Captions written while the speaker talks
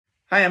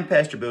Hi, I'm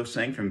Pastor Bill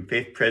Singh from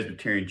Faith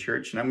Presbyterian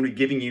Church, and I'm going to be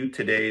giving you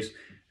today's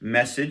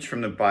message from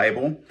the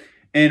Bible.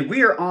 And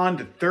we are on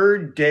the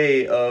third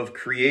day of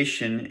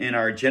creation in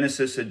our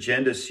Genesis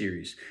Agenda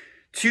series.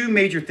 Two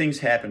major things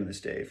happened this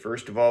day.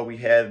 First of all, we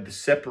had the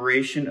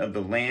separation of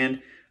the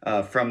land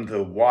from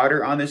the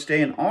water on this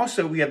day, and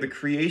also we have the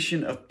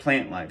creation of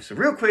plant life. So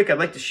real quick, I'd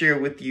like to share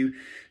with you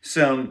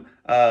some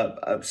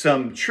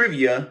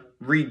trivia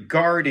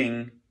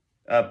regarding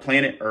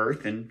planet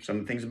Earth and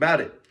some things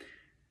about it.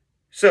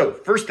 So,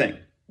 first thing,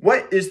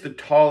 what is the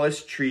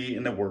tallest tree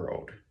in the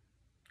world?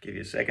 Give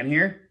you a second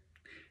here.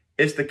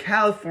 It's the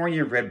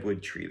California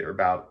redwood tree.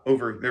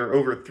 They're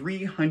over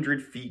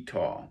 300 feet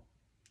tall.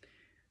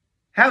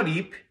 How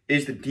deep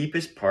is the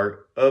deepest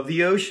part of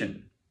the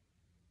ocean?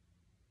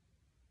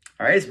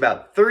 All right, it's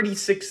about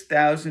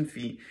 36,000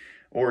 feet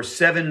or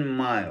 7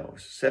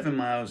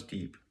 miles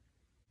deep.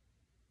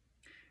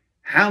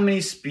 How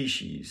many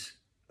species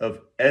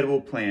of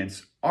edible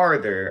plants are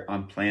there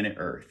on planet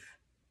Earth?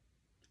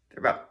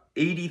 There are about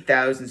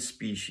 80,000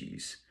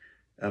 species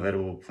of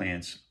edible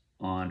plants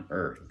on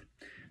Earth.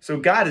 So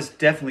God has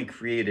definitely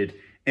created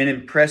an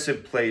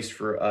impressive place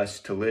for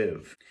us to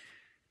live.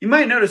 You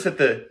might notice that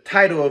the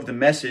title of the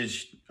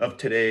message of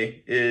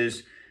today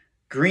is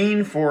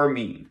Green for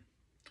Me.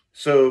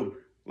 So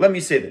let me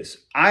say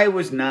this. I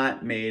was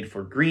not made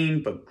for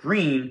green, but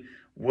green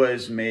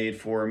was made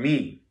for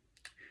me.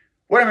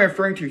 What I'm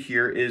referring to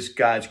here is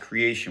God's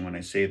creation when I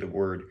say the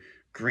word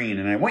green.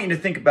 And I want you to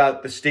think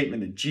about the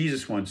statement that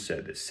Jesus once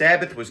said, that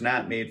Sabbath was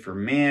not made for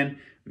that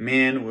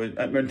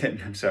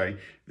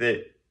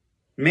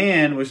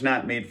man was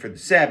not made for the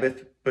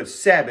Sabbath, but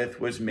Sabbath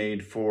was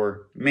made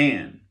for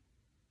man.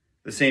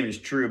 The same is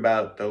true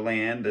about the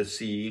land, the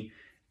sea,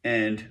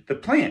 and the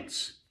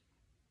plants.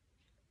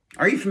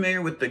 Are you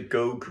familiar with the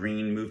Go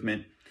Green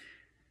movement?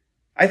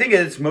 I think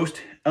at its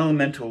most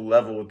elemental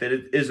level that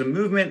it is a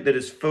movement that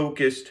is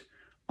focused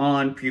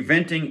on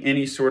preventing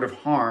any sort of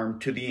harm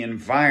to the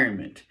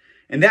environment.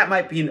 And that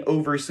might be an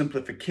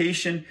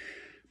oversimplification,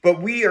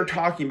 but we are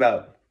talking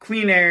about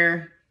clean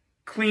air,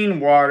 clean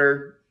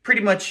water,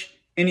 pretty much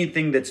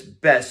anything that's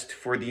best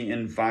for the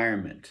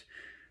environment.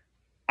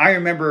 I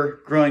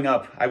remember growing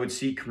up, I would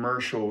see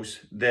commercials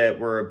that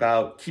were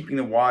about keeping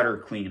the water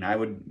clean. I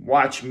would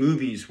watch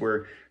movies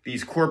where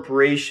these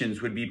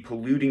corporations would be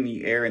polluting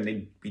the air and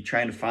they'd be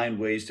trying to find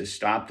ways to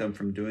stop them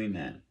from doing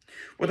that.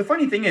 Well, the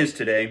funny thing is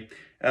today,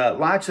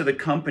 lots of the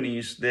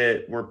companies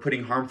that were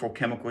putting harmful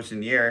chemicals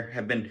in the air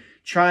have been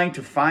trying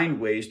to find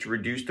ways to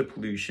reduce the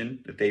pollution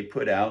that they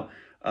put out.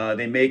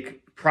 They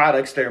make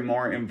products that are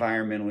more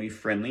environmentally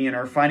friendly and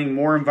are finding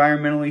more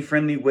environmentally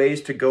friendly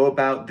ways to go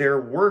about their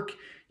work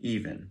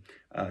even.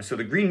 So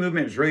the green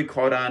movement has really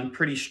caught on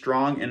pretty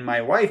strong. And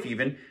my wife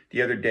even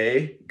the other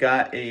day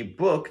got a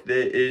book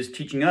that is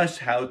teaching us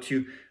how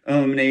to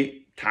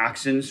eliminate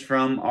toxins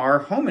from our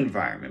home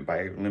environment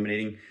by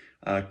eliminating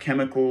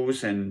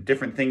chemicals and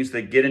different things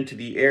that get into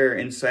the air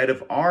inside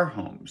of our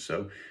homes.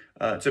 So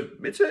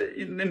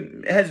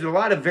it has a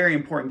lot of very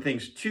important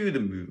things to the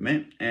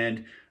movement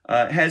and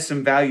has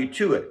some value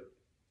to it.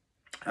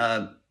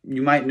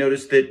 You might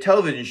notice that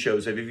television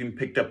shows have even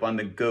picked up on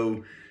the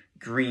Go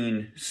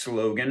Green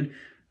slogan.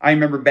 I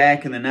remember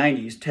back in the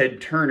 90s,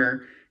 Ted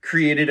Turner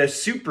created a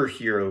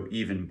superhero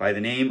even by the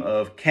name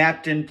of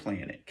Captain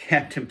Planet.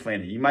 Captain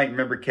Planet. You might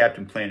remember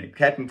Captain Planet.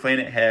 Captain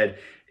Planet had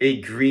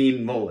a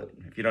green mullet.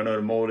 If you don't know what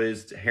a mullet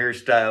is, it's a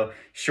hairstyle,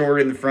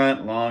 short in the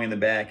front, long in the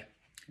back.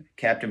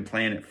 Captain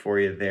Planet for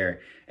you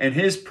there. And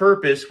his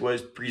purpose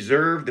was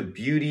preserve the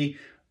beauty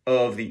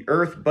of the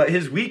earth, but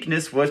his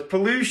weakness was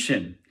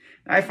pollution.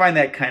 I find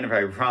that kind of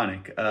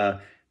ironic.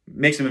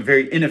 Makes him a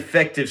very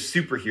ineffective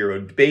superhero.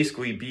 It'd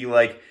basically be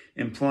like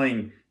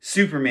employing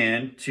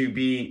Superman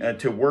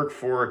to work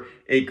for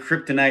a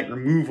kryptonite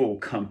removal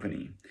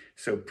company.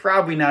 So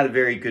probably not a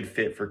very good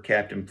fit for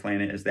Captain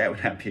Planet, as that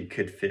would not be a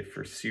good fit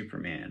for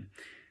Superman.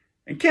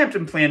 And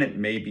Captain Planet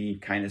may be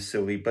kind of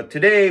silly, but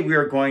today we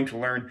are going to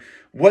learn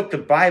what the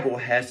Bible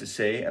has to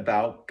say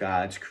about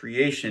God's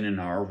creation and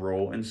our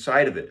role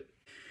inside of it.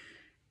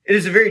 It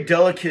is a very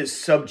delicate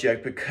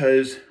subject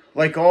because,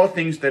 like all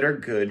things that are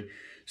good,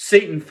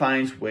 Satan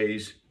finds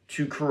ways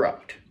to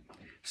corrupt.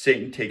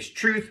 Satan takes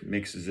truth,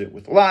 mixes it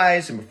with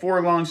lies, and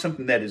before long,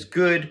 something that is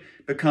good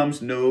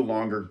becomes no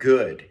longer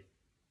good.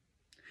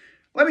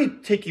 Let me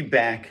take you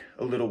back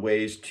a little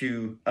ways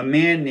to a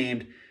man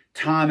named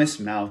Thomas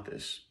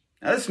Malthus.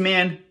 Now, this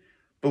man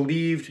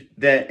believed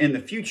that in the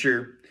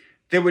future,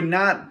 there would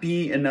not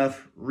be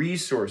enough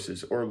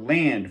resources or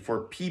land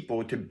for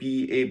people to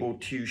be able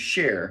to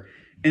share.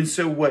 And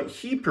so what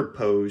he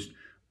proposed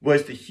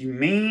was the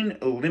humane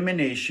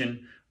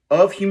elimination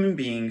of human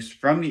beings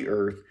from the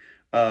earth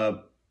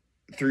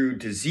through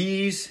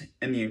disease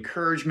and the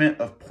encouragement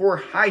of poor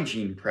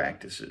hygiene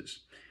practices.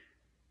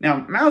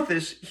 Now,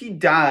 Malthus, he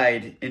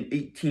died in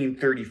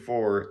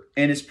 1834,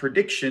 and his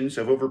predictions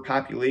of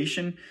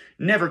overpopulation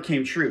never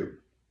came true.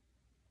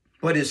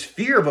 But his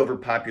fear of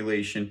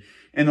overpopulation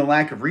and the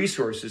lack of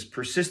resources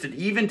persisted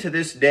even to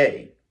this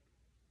day.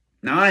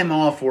 Now, I'm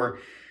all for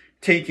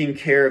taking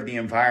care of the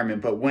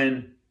environment, but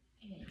when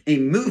a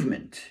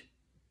movement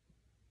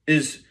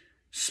is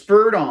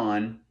spurred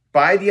on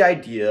by the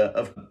idea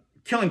of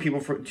killing people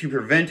to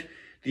prevent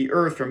the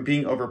earth from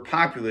being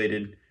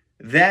overpopulated,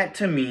 that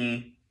to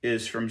me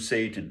is from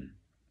Satan.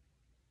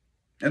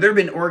 Now, there have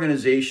been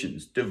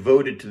organizations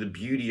devoted to the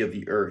beauty of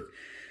the earth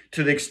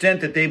to the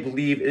extent that they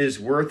believe it is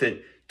worth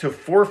it to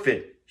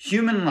forfeit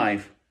human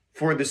life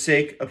for the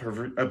sake of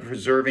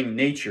preserving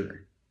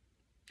nature.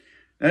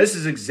 Now, this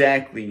is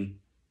exactly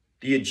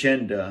the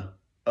agenda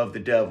of the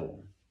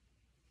devil.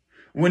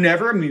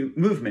 Whenever a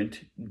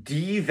movement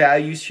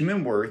devalues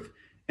human worth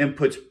and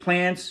puts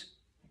plants,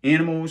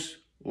 animals,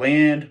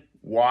 land,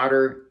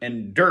 water,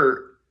 and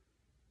dirt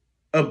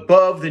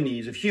above the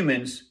needs of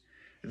humans,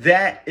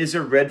 that is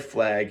a red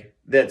flag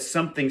that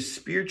something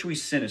spiritually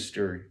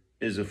sinister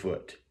is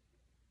afoot.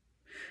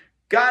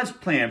 God's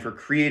plan for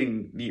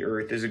creating the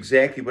earth is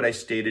exactly what I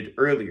stated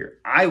earlier.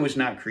 I was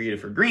not created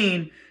for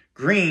green.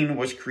 Green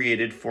was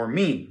created for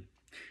me.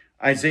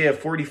 Isaiah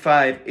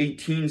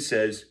 45:18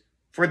 says,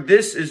 "For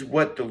this is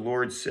what the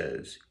Lord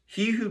says,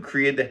 He who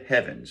created the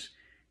heavens,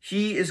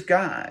 He is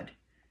God.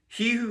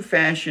 He who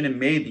fashioned and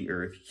made the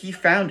earth, He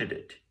founded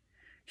it.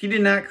 He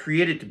did not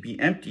create it to be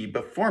empty,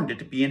 but formed it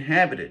to be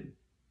inhabited."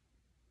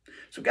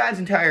 So God's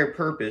entire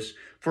purpose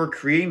for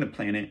creating the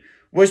planet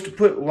was to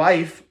put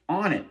life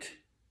on it.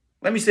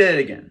 Let me say that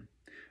again.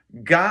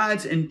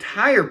 God's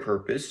entire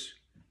purpose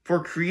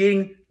for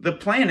creating the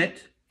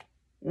planet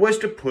was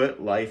to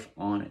put life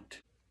on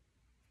it.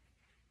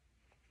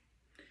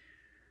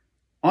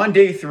 On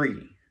day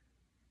 3,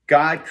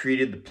 God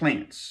created the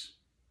plants.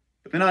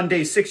 But then on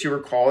day 6, you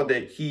recall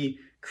that He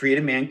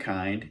created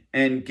mankind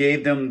and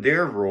gave them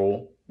their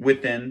role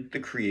within the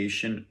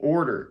creation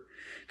order,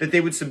 that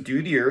they would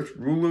subdue the earth,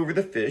 rule over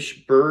the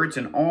fish, birds,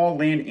 and all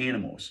land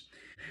animals.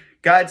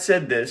 God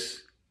said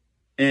this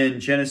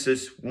in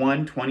Genesis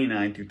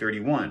 1:29 through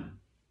 31.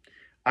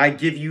 "I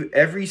give you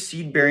every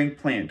seed-bearing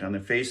plant on the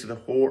face of the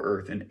whole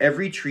earth, and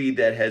every tree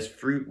that has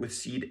fruit with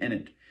seed in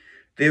it.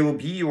 They will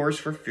be yours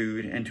for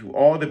food, and to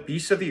all the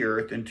beasts of the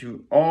earth, and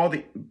to all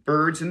the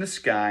birds in the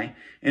sky,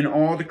 and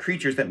all the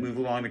creatures that move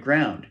along the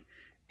ground,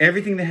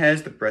 everything that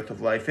has the breath of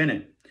life in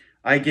it.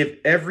 I give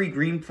every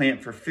green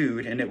plant for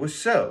food," and it was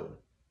so.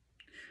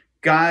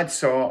 God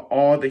saw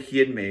all that He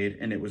had made,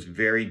 and it was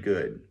very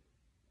good.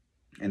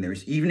 And there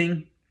was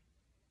evening,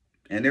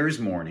 and there was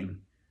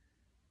morning,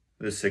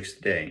 the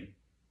 6th day.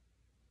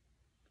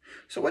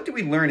 So what do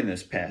we learn in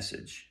this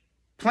passage?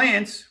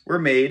 Plants were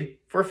made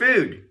for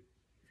food.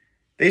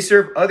 They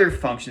serve other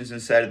functions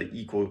inside of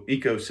the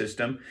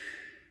ecosystem,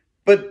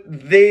 but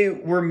they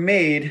were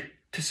made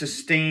to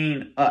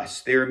sustain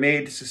us. They were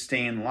made to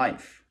sustain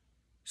life.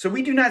 So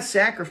we do not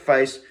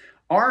sacrifice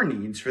our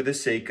needs for the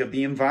sake of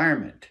the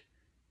environment.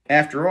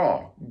 After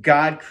all,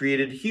 God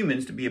created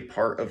humans to be a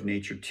part of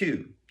nature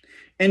too,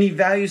 and He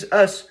values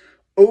us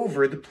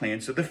over the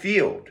plants of the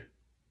field.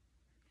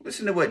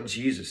 Listen to what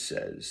Jesus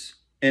says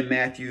in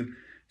Matthew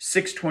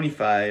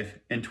 6:25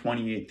 and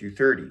 28 through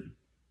 30.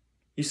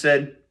 He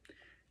said,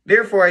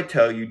 "Therefore I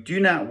tell you, do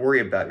not worry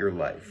about your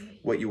life,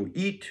 what you will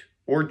eat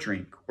or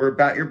drink, or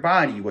about your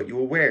body, what you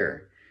will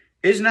wear.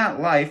 Is not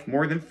life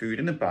more than food,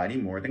 and the body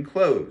more than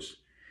clothes?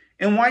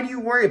 And why do you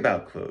worry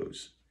about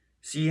clothes?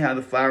 See how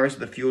the flowers of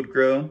the field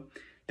grow?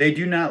 They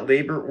do not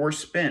labor or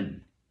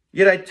spin.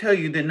 Yet I tell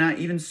you that not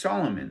even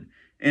Solomon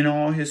in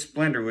all his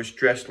splendor was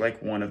dressed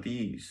like one of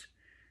these.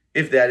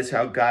 If that is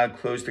how God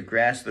clothes the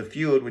grass of the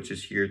field, which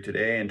is here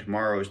today and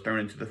tomorrow is thrown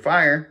into the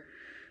fire,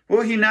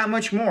 will He not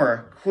much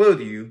more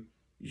clothe you,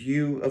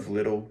 you of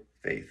little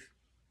faith?"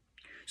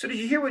 So did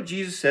you hear what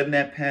Jesus said in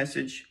that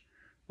passage?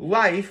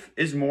 Life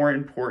is more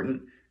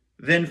important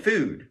than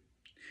food.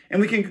 And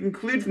we can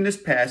conclude from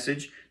this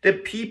passage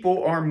that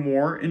people are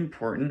more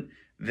important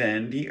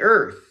than the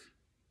earth.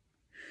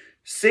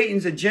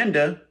 Satan's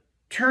agenda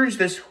turns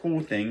this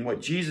whole thing,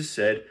 what Jesus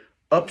said,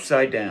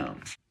 upside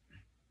down.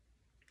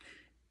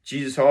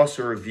 Jesus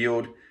also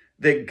revealed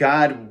that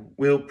God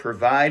will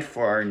provide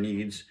for our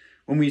needs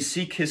when we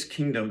seek His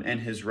kingdom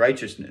and His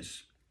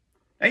righteousness.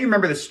 Now you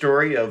remember the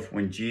story of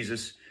when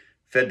Jesus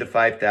fed the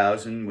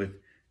 5,000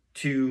 with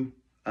two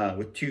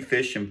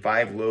fish and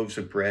 5 loaves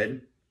of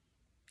bread.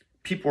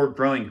 People were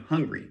growing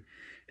hungry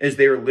as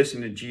they were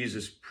listening to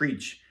Jesus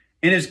preach.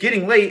 And it was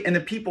getting late, and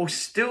the people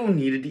still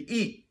needed to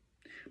eat.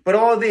 But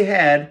all they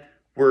had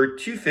were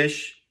 2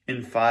 fish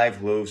and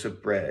 5 loaves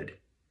of bread.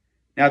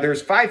 Now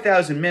there's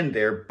 5,000 men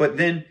there, but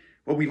then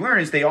what we learn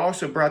is they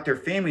also brought their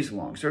families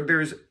along. So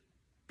there's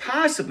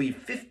possibly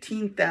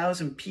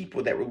 15,000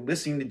 people that were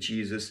listening to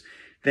Jesus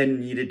that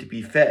needed to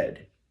be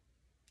fed.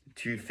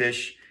 2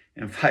 fish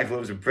and 5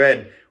 loaves of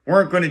bread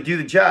weren't going to do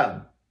the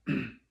job.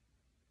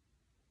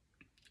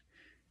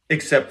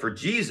 Except for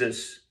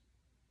Jesus,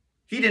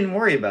 He didn't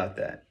worry about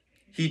that.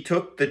 He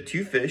took the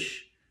 2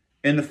 fish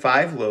and the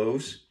 5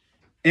 loaves,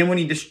 and when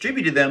He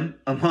distributed them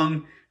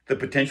among the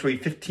potentially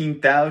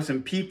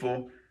 15,000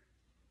 people,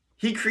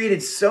 He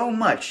created so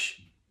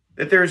much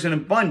that there was an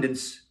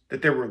abundance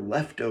that there were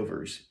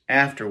leftovers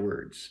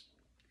afterwards.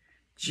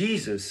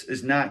 Jesus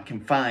is not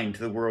confined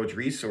to the world's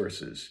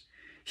resources.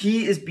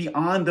 He is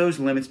beyond those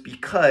limits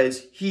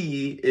because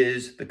he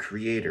is the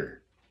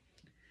creator.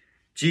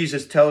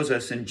 Jesus tells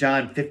us in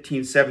John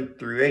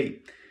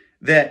 15:7-8,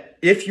 that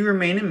if you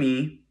remain in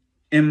me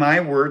and my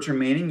words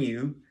remain in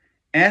you,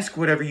 ask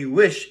whatever you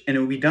wish and it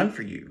will be done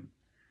for you.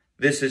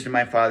 This is to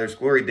my Father's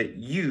glory, that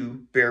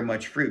you bear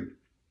much fruit,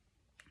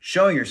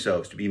 showing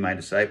yourselves to be my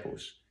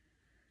disciples.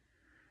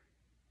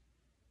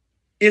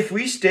 If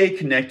we stay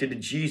connected to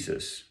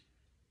Jesus,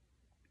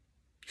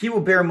 he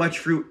will bear much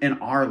fruit in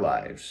our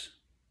lives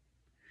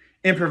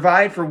and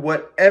provide for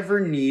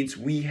whatever needs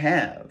we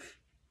have.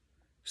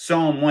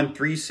 Psalm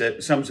 1:3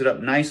 sums it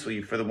up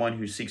nicely for the one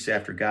who seeks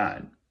after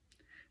God.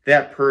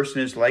 That person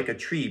is like a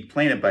tree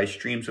planted by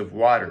streams of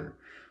water,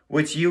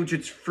 which yields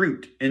its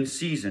fruit in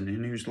season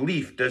and whose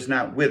leaf does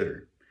not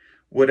wither.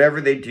 Whatever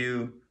they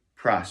do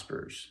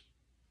prospers.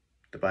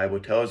 The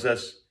Bible tells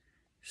us,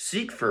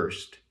 seek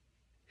first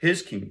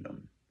his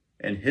kingdom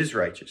and his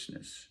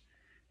righteousness,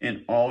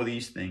 and all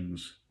these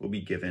things will be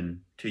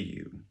given to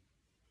you.